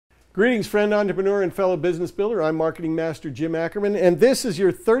Greetings, friend, entrepreneur, and fellow business builder. I'm Marketing Master Jim Ackerman, and this is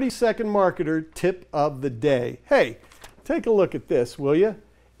your 30-second marketer tip of the day. Hey, take a look at this, will you?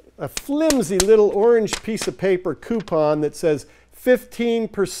 A flimsy little orange piece of paper coupon that says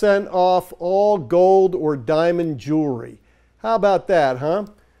 15% off all gold or diamond jewelry. How about that, huh?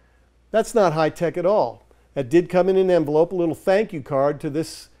 That's not high-tech at all. That did come in an envelope, a little thank you card to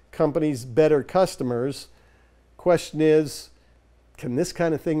this company's better customers. Question is, can this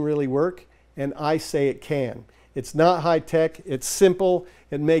kind of thing really work? And I say it can. It's not high tech, it's simple,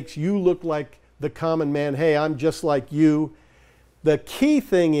 it makes you look like the common man. Hey, I'm just like you. The key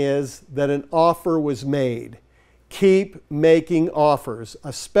thing is that an offer was made. Keep making offers,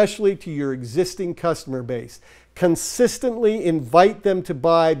 especially to your existing customer base. Consistently invite them to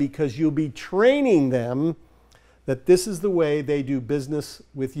buy because you'll be training them that this is the way they do business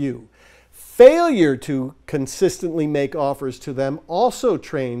with you. Failure to consistently make offers to them also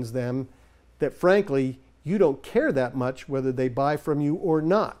trains them that, frankly, you don't care that much whether they buy from you or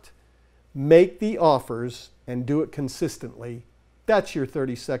not. Make the offers and do it consistently. That's your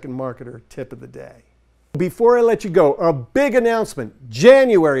 30-second marketer tip of the day. Before I let you go, a big announcement.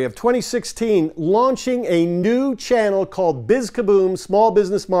 January of 2016, launching a new channel called BizKaboom Small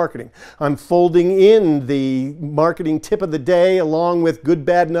Business Marketing. I'm folding in the marketing tip of the day along with good,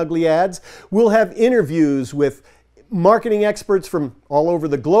 bad, and ugly ads. We'll have interviews with marketing experts from all over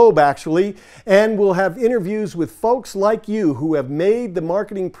the globe, actually, and we'll have interviews with folks like you who have made the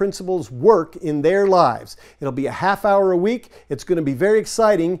marketing principles work in their lives. It'll be a half hour a week. It's going to be very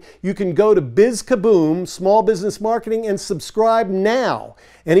exciting. You can go to BizKaboom Small Business Marketing and subscribe now.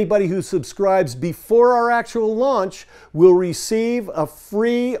 Anybody who subscribes before our actual launch will receive a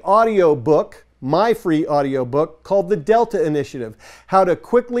free audio book, my free audiobook called The Delta Initiative, how to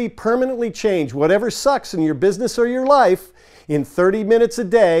quickly, permanently change whatever sucks in your business or your life in 30 minutes a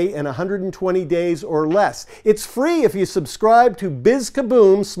day and 120 days or less. It's free if you subscribe to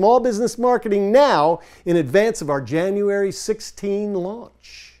BizKaboom Small Business Marketing now in advance of our January 16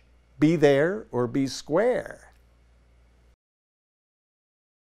 launch. Be there or be square.